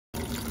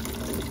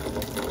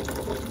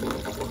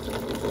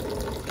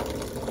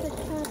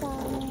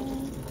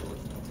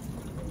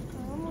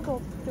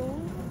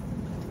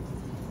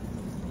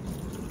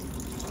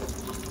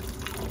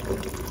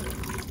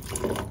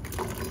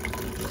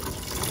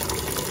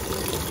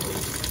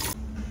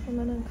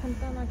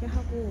간단하게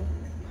하고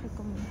갈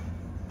겁니다.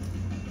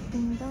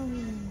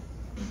 굉장히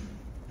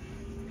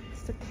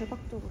진짜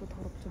대박적으로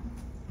더럽죠.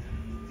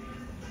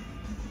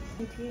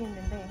 이 뒤에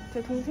있는데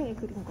제 동생이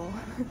그린 거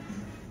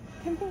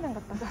캠핑장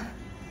갔다가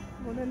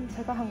이거는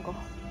제가 한 거.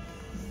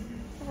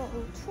 제가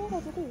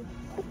추워가지고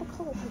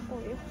톡톡하고 갈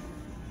거예요.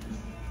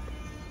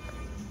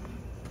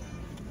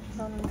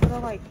 저는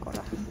들어가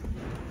있거라.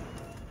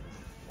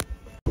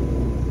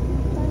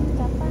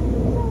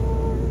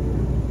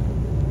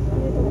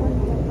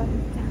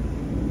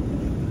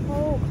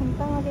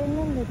 간단하게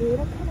했는데 왜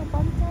이렇게나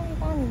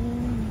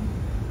반짝이다니.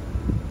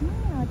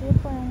 아주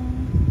예뻐요.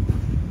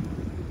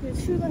 이제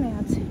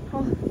출근해야지.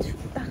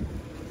 춥다.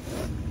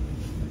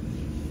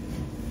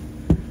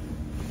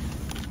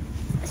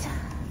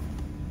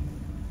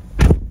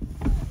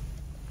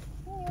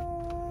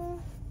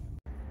 안녕.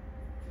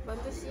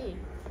 만두씨,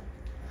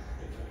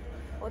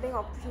 어디가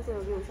아프셔서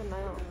여기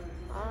오셨나요?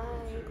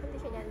 이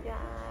컨디션이 안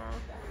좋아.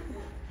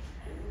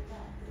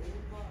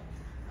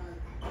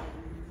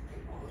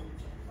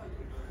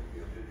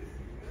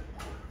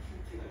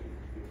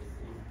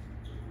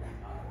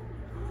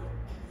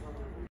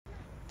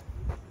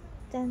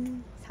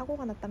 짠!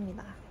 사고가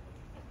났답니다.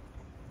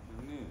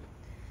 언니,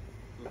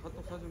 그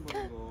카톡 사진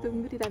보는 거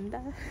눈물이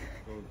난다.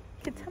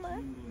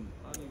 괜찮아요?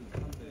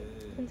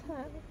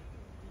 괜찮아요?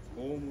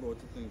 모험으로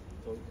어쨌든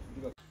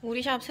우리가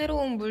우리 샵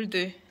새로운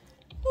물들.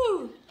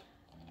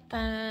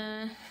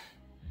 짠.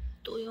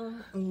 또용,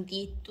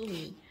 응디,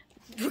 뚜미.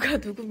 누가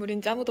누구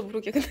물인지 아무도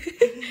모르겠네.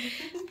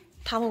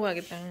 다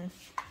먹어야겠다.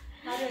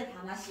 하루에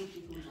다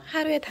마시기 도전.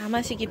 하루에 다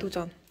마시기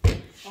도전.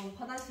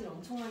 화장실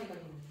엄청 많이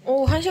가리는데.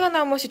 1시간에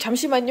한 번씩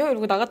잠시만요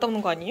이러고 나갔다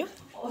오는 거 아니에요?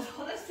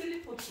 화장실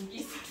슬리퍼 2개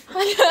있어.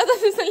 아니,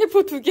 화장실 슬리퍼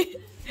 2개.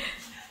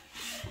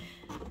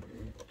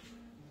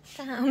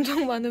 짠,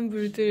 엄청 많은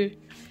물들.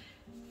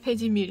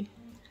 배지밀.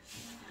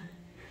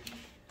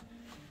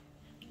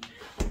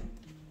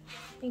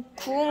 이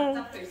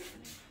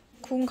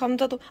구운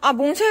감자도.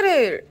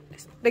 몽쉐를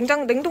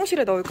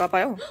냉동실에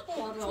넣을까봐요.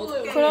 맞아.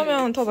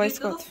 그러면 더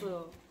맛있을 것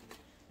같아요.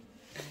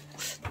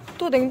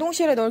 또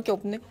냉동실에 넣을 게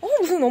없네.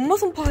 무슨 엄마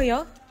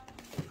손파이야?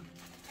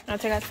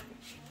 제가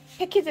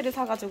패키지를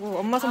사가지고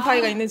엄마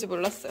손파이가 있는지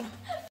몰랐어요.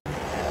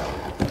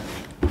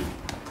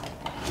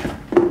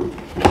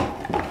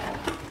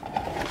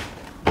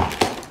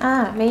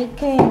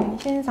 메이크인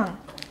신상.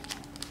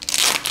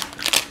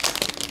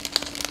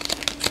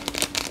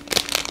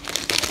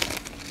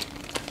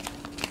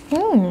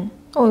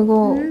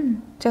 이거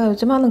제가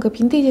요즘 하는 그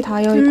빈티지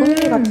다이어리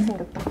꾸미기 같이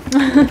생겼다.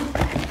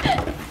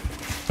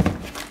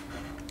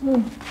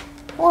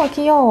 와,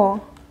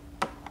 귀여워.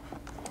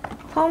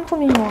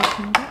 사은품인 것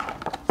같은데?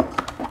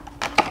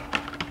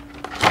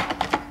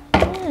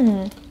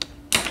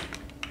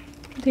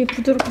 되게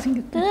부드럽게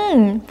생겼다.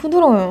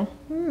 부드러워요.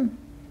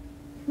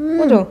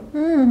 그죠?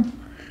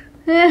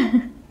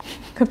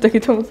 갑자기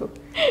청소.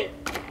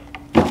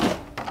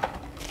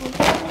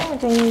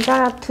 이제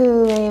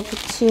인자아트에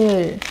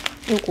붙일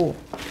요거.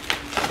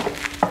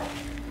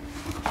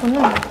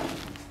 이거는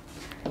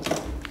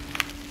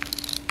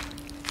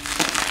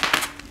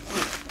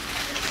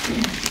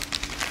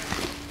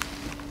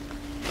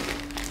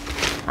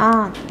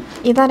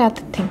이달의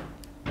아트템.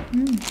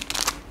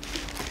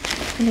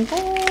 그리고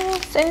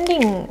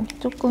샌딩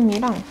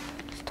조금이랑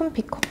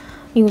스톤피커.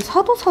 이거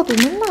사도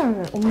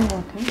맨날 없는 것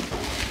같아요.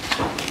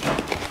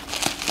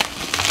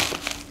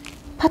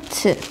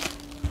 파츠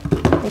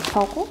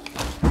이렇게하고.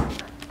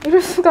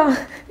 이럴 수가.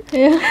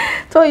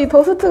 저 이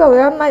더스트가 왜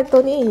왔나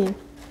했더니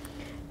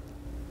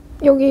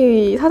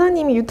여기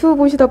사장님이 유튜브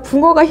보시다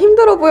붕어가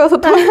힘들어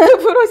보여서 더스트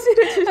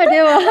브러쉬를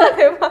주셨어요.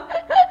 대박.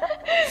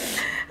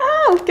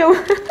 웃겨.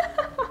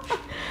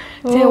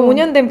 제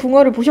 5년 된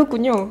붕어를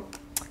보셨군요.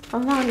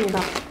 감사합니다.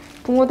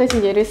 붕어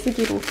대신 얘를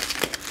쓰기로.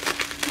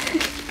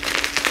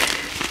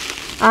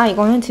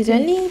 이거는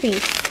지젤리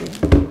베이스.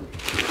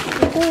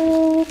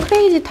 그리고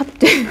크레이지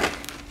탑들.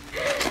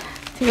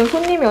 지금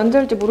손님이 언제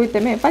올지 모르기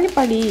때문에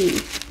빨리빨리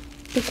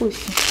뜯고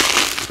있어.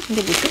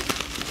 이게 뭐지?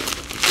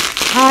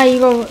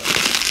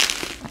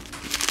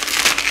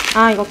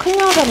 이거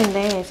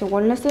클리어젤인데 지금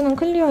원래 쓰는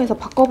클리어에서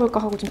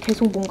바꿔볼까 하고 지금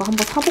계속 뭔가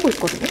한번 사보고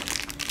있거든요.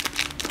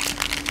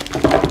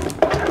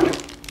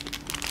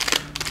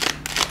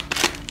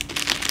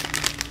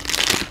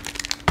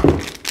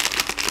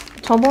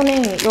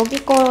 저번에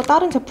여기 거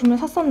다른 제품을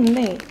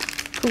샀었는데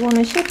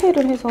그거는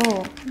실패를 해서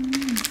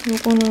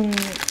이거는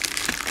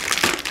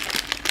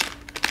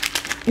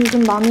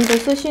요즘 많이들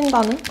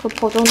쓰신다는 그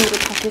버전으로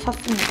다시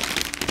샀습니다.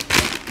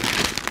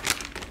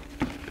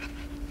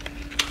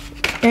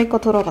 여기 거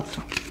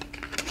들어봤죠?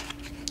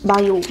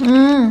 마요.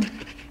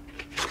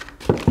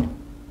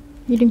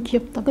 이름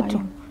귀엽다. 그쵸?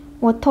 마요.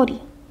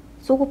 워터리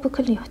소고프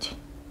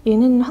클리어지.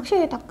 얘는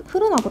확실히 딱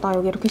흐르나 보다.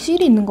 여기 이렇게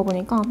실이 있는 거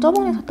보니까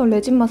저번에 샀던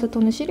레진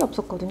마스터는 실이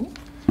없었거든요.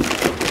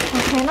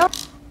 되나?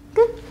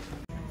 끝!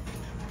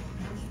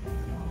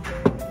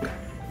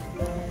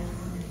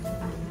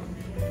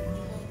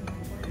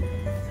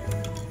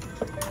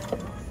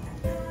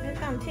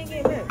 일단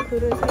튀김을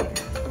그릇에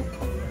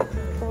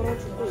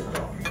덜어주고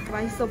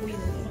맛있어 보이는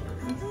게.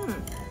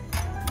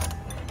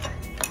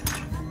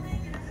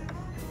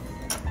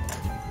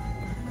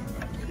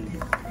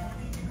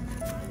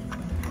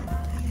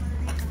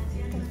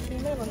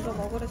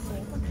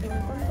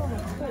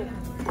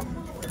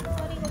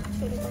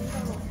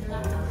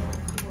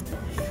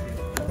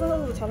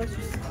 잘할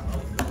수 있어.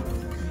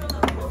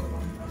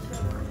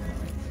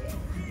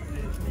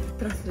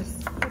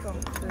 됐어. 그죠?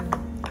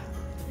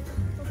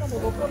 그래서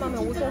뭐 먹고 나면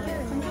오셔서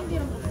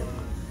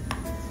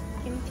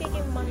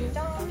김튀김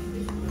먼저.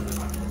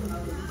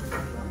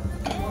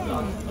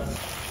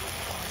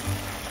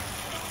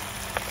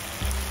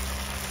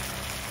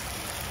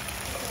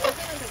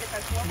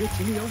 이게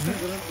지금 영상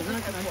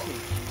대단하진 않지.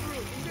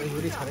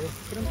 요리 잘해.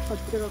 그럼 다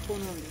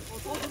그래갖고는.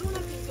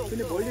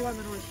 근데 멀리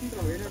가면은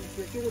힘들어. 왜냐면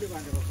뒤에 쪼그리고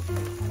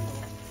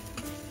앉아갖고.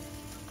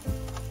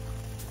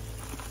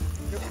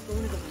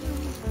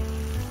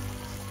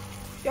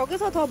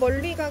 여기서 더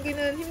멀리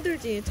가기는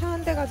힘들지. 차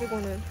한 대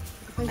가지고는.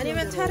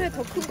 아니면 차를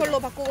더 큰 걸로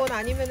바꾸거나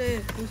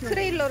아니면은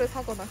트레일러를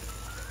사거나.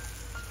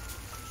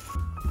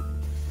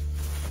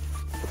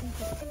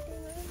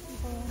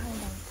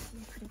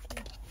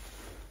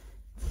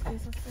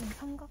 집에서 쓴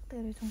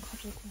삼각대를 좀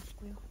가지고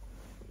왔고요.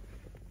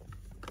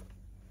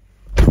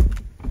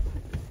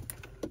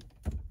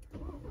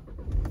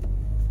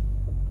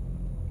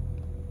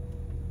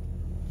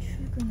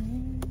 출근을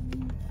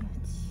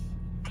해야지.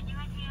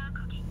 안녕하세요,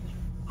 고객님.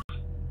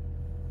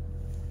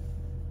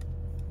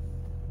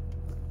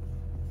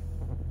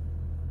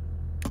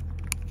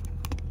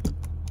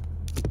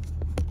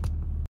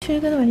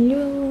 출근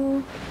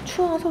완료.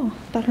 추워서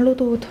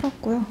난로도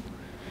틀었고요.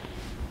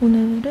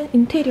 오늘은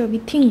인테리어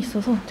미팅이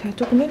있어서 제가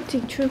조금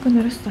일찍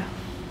출근을 했어요.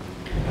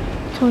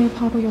 저희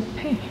바로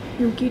옆에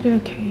여기를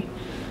이렇게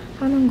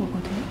하는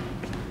거거든요.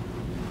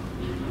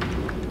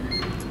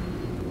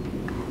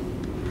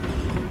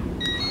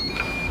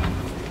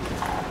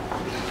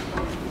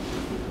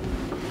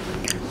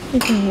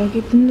 이제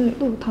여기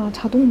문들도 다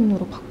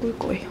자동문으로 바꿀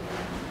거예요.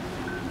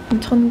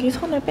 전기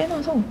선을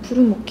빼놔서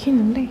불은 못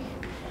켜는데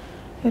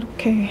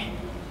이렇게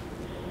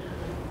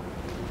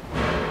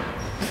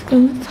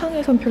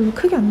영상에선 별로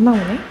크게 안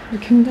나오네?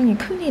 굉장히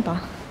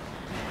큽니다.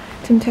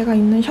 지금 제가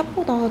있는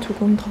샵보다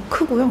조금 더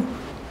크고요.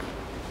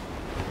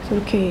 그래서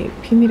이렇게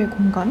비밀의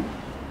공간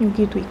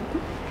여기도 있고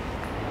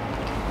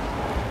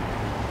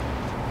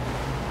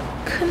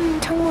큰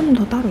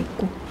창문도 따로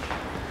있고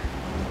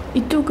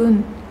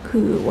이쪽은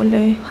그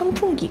원래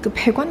환풍기, 그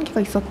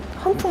배관기가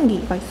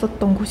환풍기가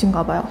있었던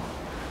곳인가 봐요.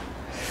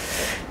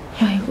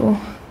 야, 이거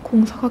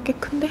공사가 꽤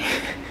큰데?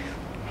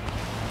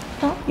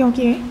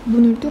 여기에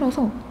문을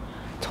뚫어서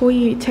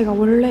제가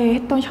원래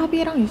했던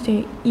샵이랑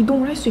이제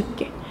이동을 할 수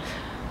있게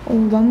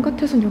마음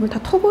같아서는 여기를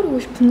다 터버리고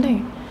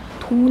싶은데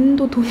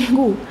돈도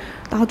돈이고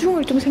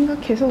나중을 좀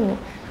생각해서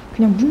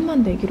그냥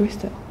문만 내기로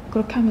했어요.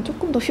 그렇게 하면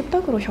조금 더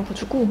쉽다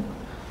그러셔가지고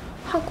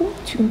하고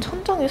지금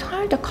천장에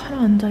살짝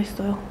하나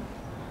앉아있어요.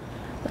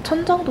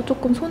 천장도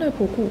조금 손을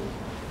보고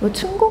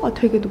층고가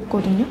되게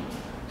높거든요.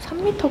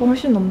 3m가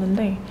훨씬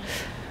넘는데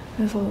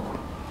그래서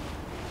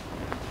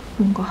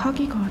뭔가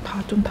하기가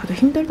좀 다들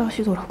힘들다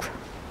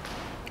하시더라고요.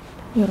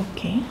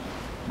 이렇게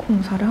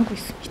공사를 하고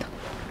있습니다.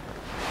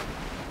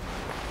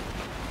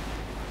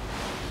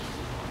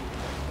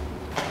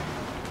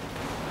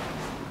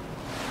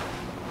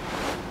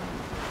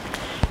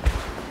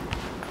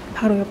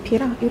 바로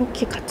옆이라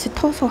이렇게 같이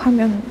터서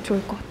하면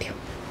좋을 것 같아요.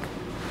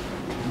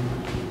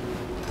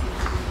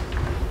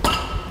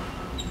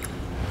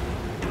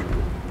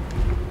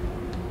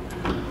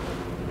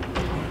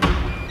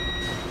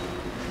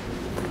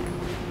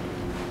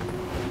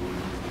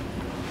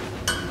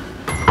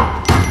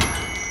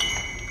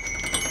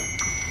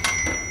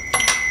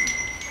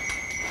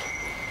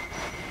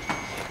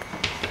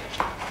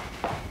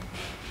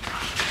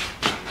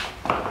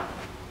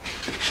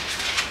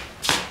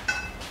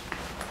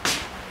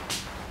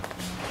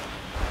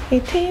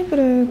 이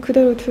테이블을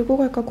그대로 들고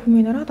갈까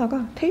고민을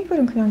하다가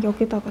테이블은 그냥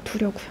여기다가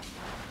두려고요.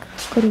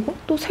 그리고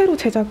또 새로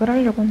제작을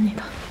하려고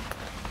합니다.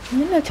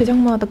 맨날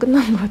제작만 하다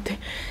끝나는 것 같아.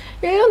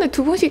 1년에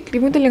 2번씩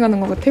리모델링 하는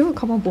것 같아요.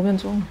 가만 보면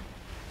좀.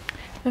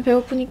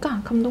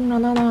 배고프니까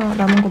감동란 하나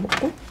남은 거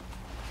먹고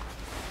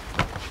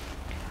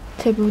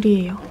제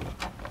물이에요.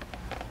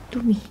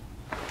 뚜미.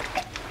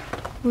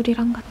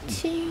 물이랑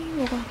같이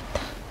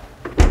먹어야겠다.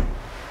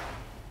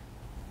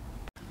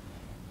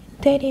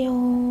 인테리어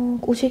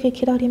오시길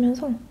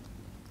기다리면서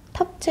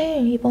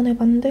탑재 이번에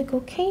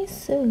만들고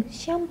케이스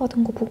시안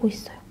받은 거 보고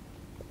있어요.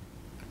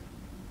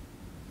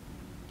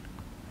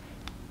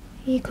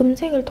 이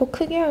금색을 더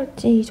크게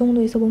할지 이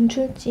정도에서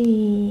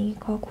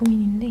멈출지가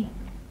고민인데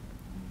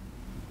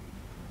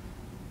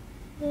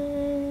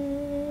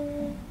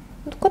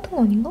똑같은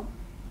거 아닌가?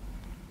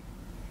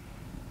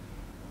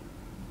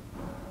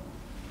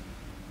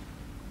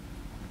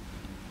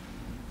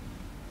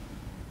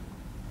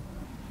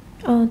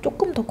 아,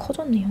 조금 더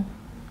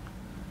커졌네요.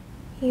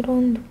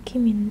 이런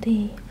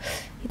느낌인데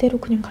이대로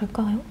그냥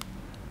갈까요?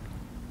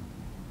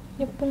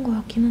 예쁜 거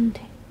같긴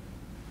한데.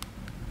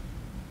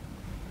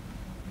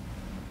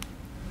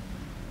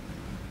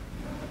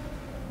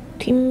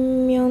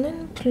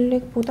 뒷면은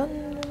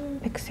블랙보단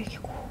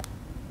백색이고.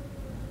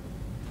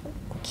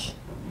 오케이.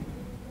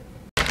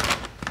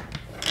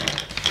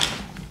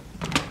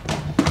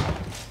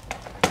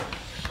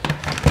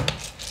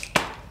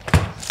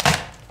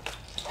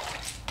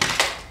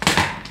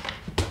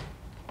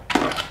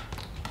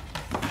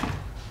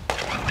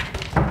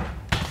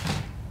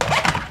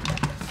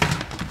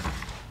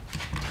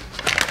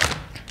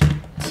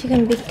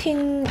 지금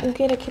미팅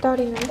오기를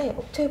기다리는데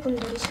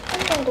업체분들이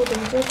 10분 정도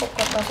늦을 것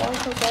같다고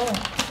하셔서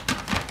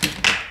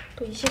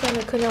또 이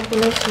시간을 그냥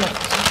보낼 수는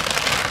없죠.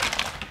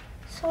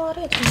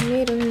 스와를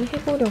정리를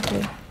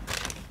해보려고요.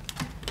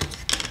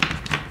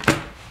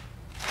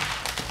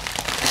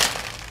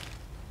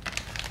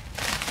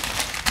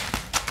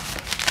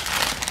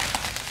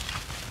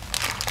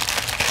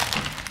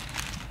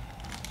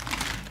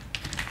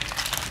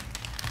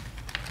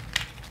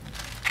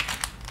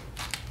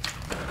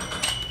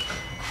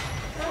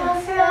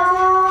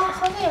 안녕하세요.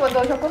 선생님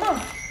먼저 오셨구나.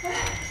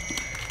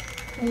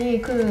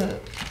 이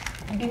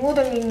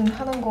리모델링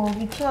하는 거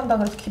미팅한다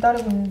그래서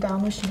기다리고 있는데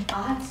안 오시네.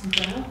 아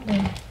진짜요?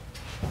 네.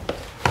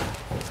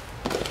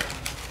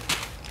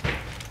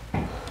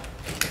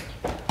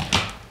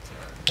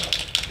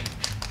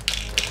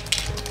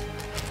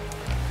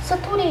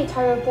 스토리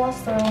잘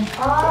보았어요.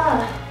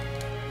 아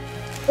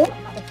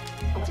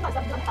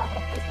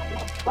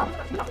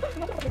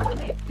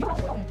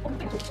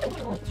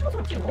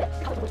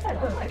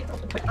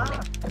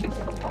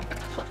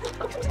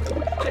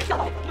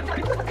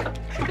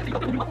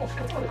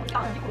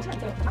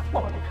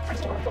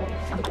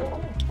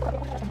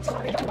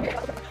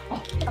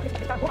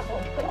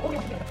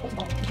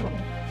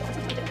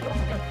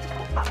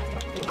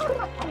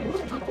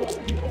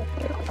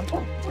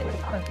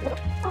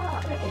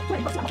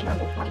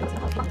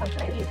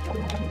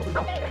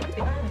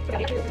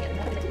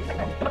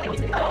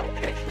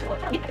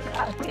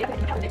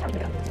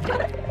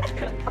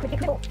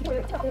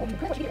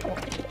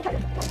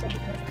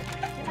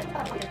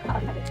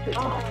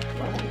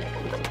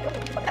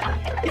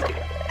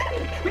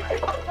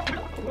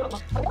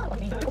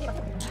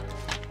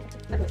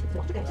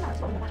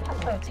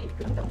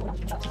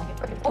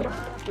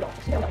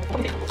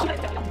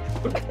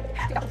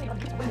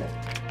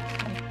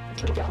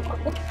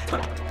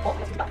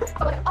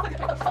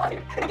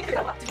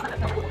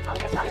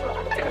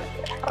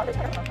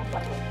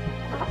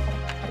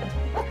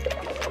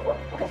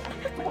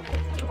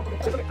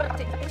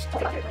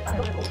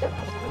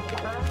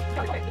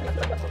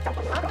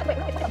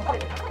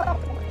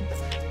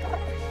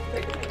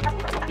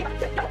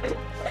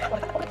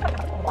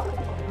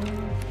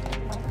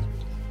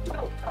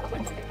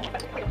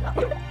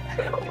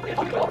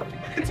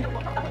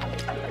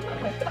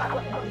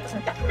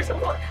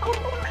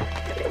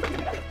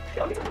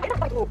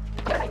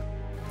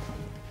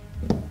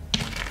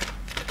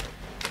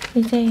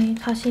이제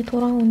다시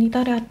돌아온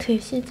이달의 아트의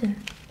시즌.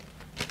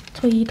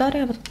 저희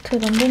이달의 아트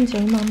만든 지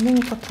얼마 안 된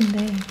것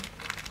같은데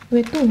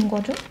왜 또 온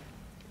거죠?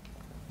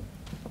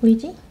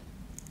 왜지?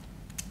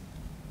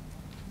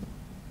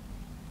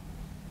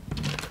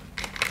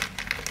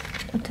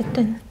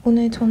 어쨌든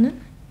오늘 저는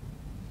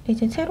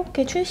이제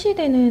새롭게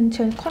출시되는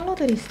젤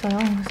컬러들이 있어요.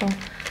 그래서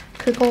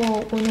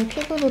그거 오늘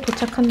픽으로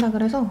도착한다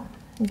그래서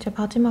이제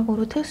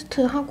마지막으로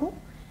테스트하고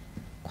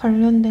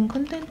관련된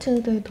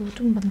컨텐츠들도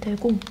좀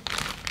만들고,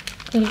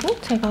 그리고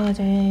제가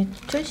이제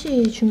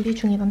출시 준비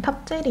중이던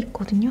탑젤이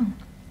있거든요.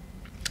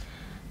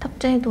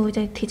 탑젤도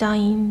이제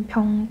디자인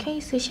병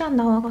케이스 시안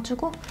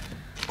나와가지고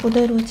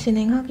그대로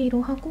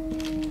진행하기로 하고,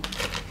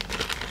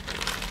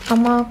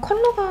 아마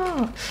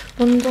컬러가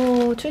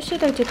먼저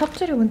출시될지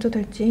탑젤이 먼저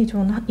될지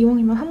저는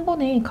이왕이면 한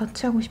번에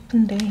같이 하고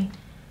싶은데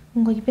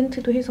뭔가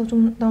이벤트도 해서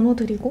좀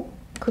나눠드리고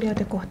그래야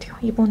될 것 같아요.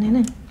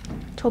 이번에는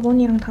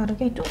저번이랑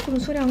다르게 조금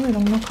수량을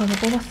넉넉하게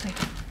뽑았어요.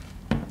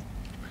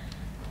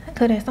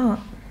 그래서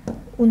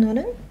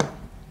오늘은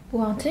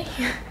뭐하지?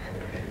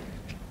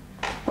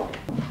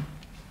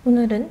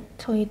 오늘은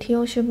저희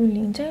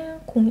디어슈블링젤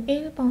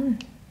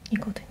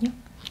 01번이거든요.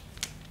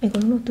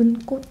 이걸로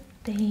눈꽃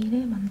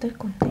네일을 만들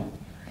건데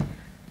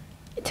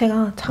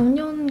제가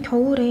작년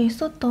겨울에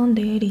썼던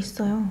네일이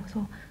있어요.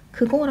 그래서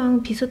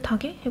그거랑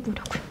비슷하게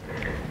해보려고요.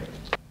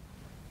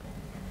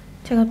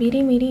 제가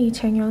미리미리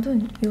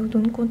쟁여둔 이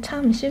눈꽃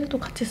참 실도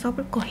같이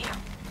써볼 거예요.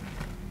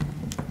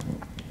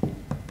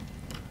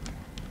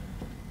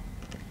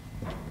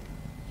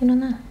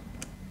 일어나.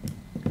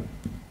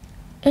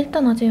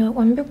 일단 아직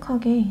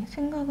완벽하게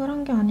생각을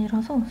한 게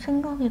아니라서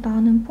생각에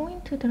나는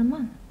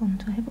포인트들만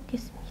먼저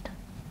해보겠습니다.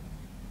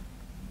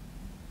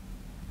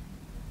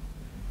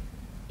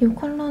 이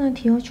컬러는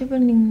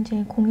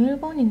디어슈블링젤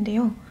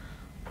 01번인데요.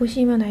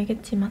 보시면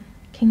알겠지만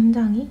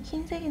굉장히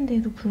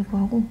흰색인데도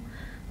불구하고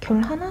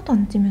결 하나도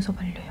안 찌면서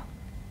발려요.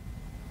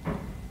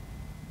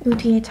 이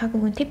뒤에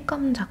자국은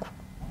팁감 자국.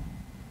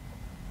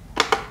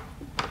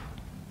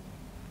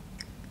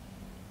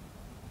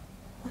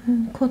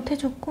 겉에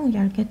줬고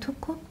얇게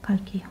투컷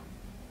갈게요.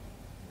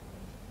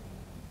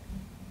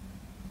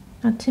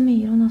 아침에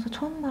일어나서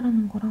처음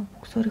말하는 거라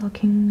목소리가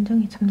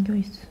굉장히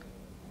잠겨있어요.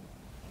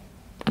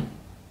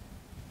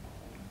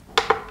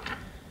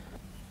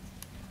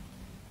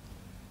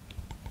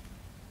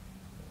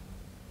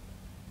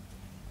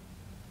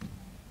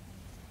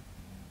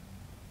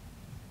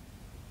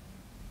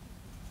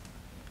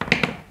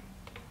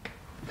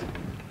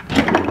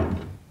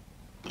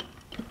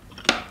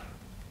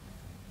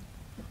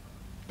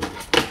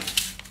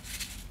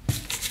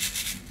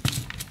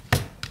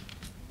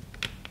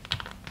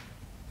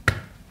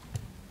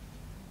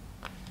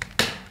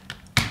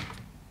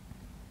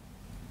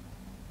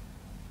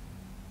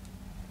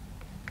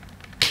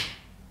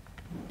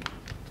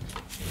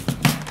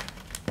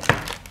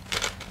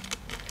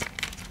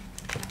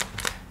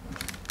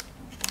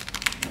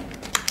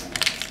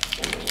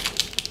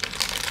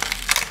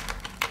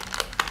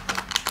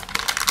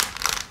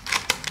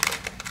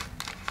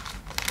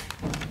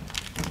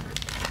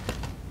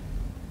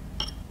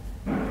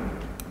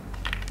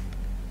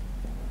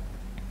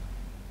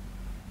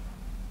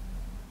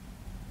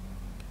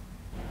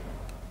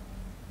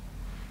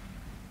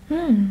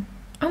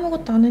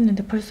 아무것도 안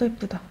했는데 벌써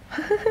예쁘다.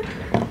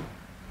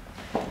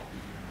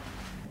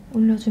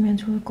 올려주면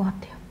좋을 것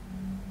같아요.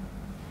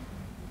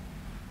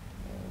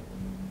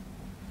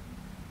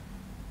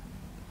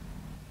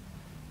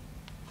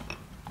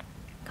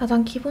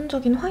 가장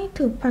기본적인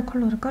화이트 우팔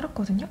컬러를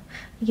깔았거든요.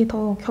 이게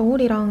더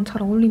겨울이랑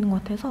잘 어울리는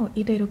것 같아서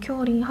이대로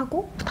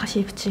큐어링하고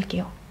다시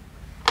붙일게요.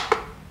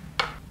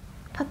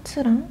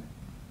 파츠랑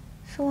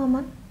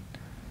스와만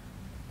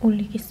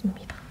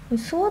올리겠습니다.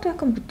 스와도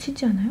약간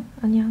묻히지 않아요?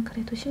 아니야,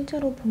 그래도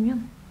실제로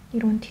보면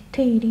이런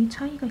디테일이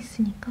차이가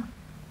있으니까.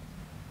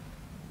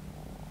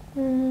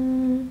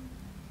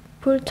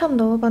 볼참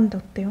넣어봤는데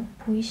어때요?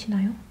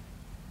 보이시나요?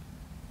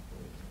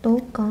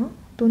 넣을까?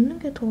 넣는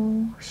게 더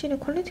확실히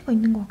퀄리티가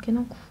있는 것 같긴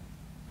하고.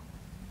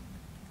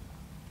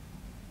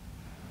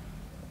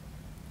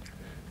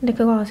 근데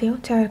그거 아세요?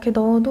 제가 이렇게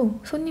넣어도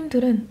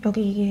손님들은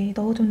여기 이게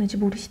넣어줬는지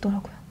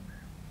모르시더라고요.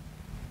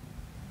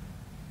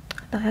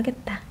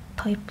 넣어야겠다.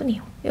 더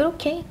예쁘네요.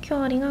 이렇게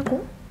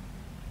큐어링하고.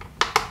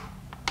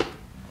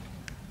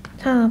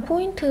 자,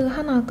 포인트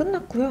하나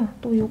끝났고요.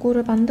 또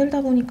요거를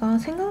만들다 보니까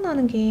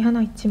생각나는 게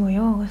하나 있지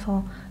뭐예요.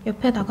 그래서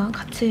옆에다가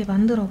같이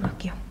만들어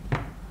볼게요.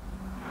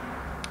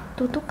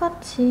 또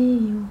똑같이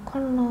이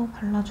컬러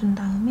발라준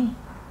다음에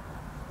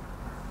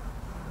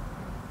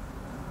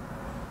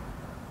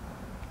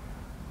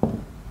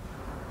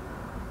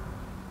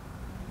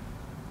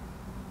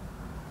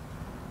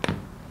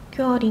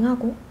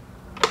큐어링하고.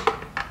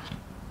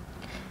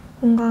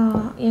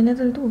 뭔가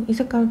얘네들도 이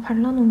색깔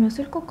발라놓으면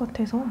쓸 것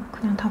같아서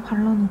그냥 다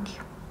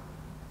발라놓을게요.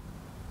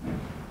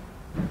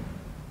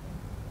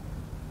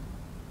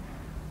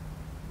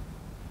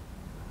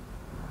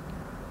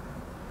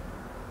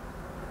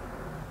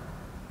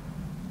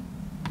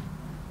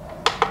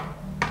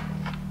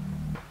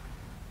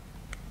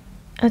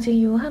 아직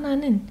이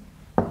하나는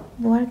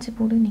뭐 할지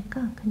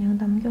모르니까 그냥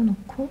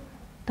남겨놓고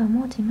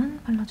나머지만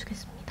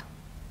발라주겠습니다.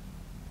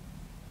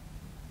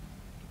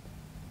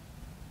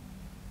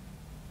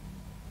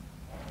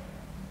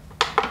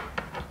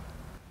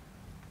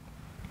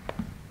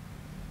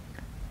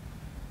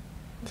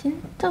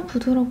 진짜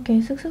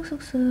부드럽게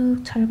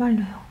슥슥슥슥 잘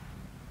발려요.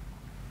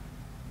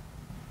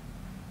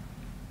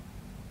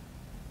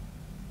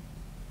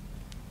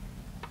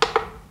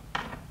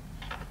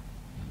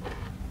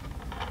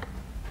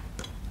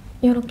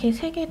 이렇게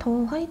 3개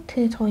더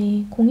화이트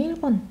저희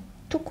 01번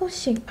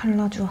 2코씩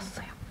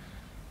발라주었어요.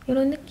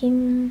 이런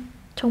느낌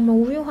정말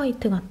우유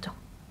화이트 같죠?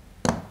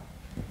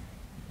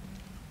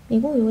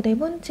 그리고 이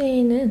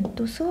 4번째는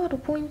또 스와로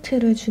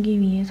포인트를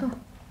주기 위해서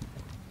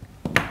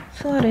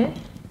스와를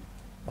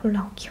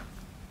골라올게요.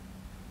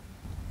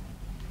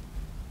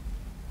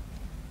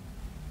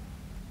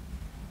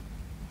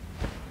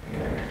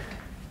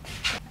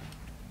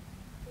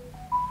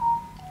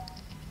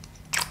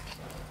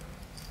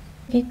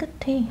 이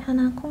끝에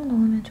하나 콕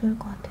넣으면 좋을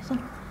것 같아서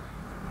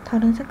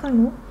다른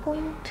색깔로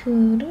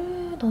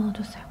포인트를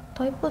넣어줬어요.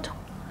 더 예쁘죠?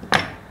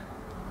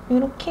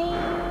 이렇게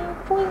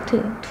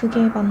포인트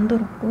 2개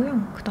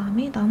만들었고요. 그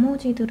다음에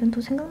나머지들은 또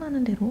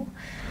생각나는 대로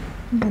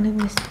한번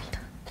해보겠습니다.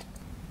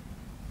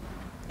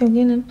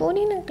 여기는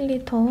뿌리는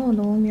글리터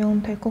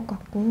넣으면 될 것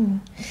같고,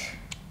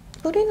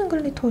 뿌리는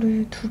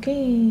글리터를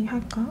 2개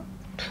할까?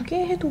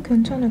 2개 해도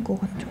괜찮을 것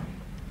같죠?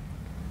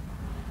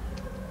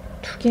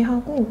 2개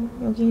하고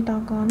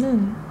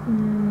여기다가는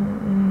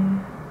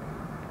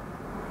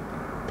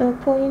또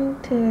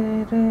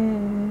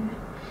포인트를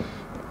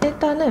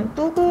일단은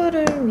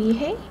뿌그를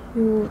위해 이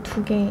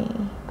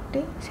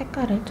 2개를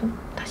색깔을 좀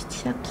다시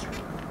칠할게요.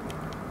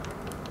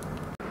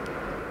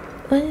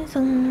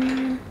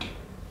 완성!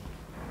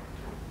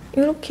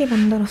 이렇게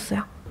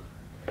만들었어요.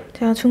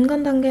 제가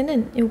중간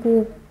단계는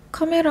이거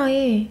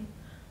카메라에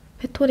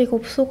배터리가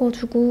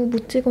없어가지고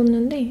못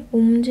찍었는데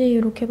엄지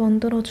이렇게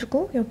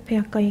만들어주고 옆에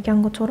아까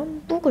얘기한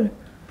것처럼 묵을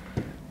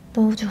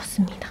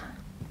넣어주었습니다.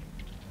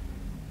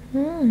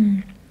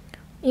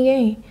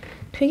 이게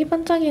되게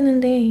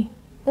반짝이는데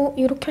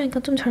이렇게 하니까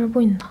좀 잘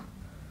보인다.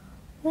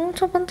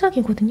 엄청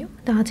반짝이거든요?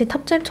 근데 아직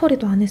탑젤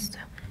처리도 안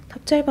했어요.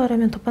 탑젤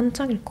바르면 더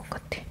반짝일 것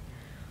같아.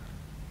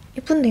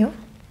 예쁜데요?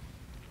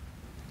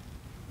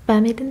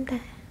 마음에 든다.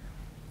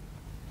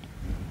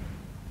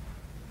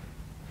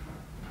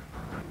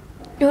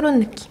 이런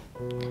느낌.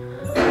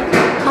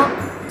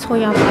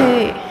 저희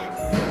앞에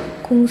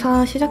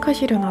공사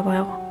시작하시려나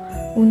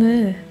봐요.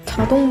 오늘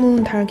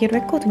자동문 달기로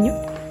했거든요.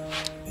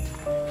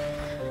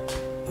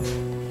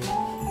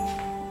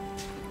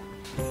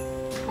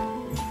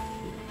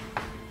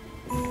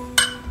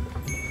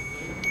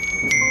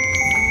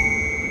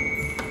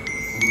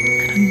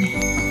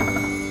 그렇네.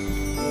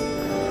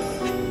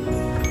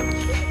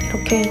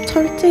 이렇게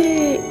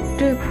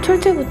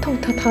철제부터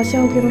다 다시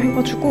하기로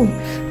해가지고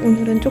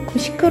오늘은 조금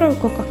시끄러울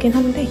것 같긴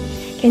한데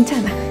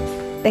괜찮아.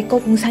 내 거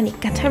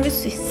공사니까 참을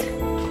수 있어.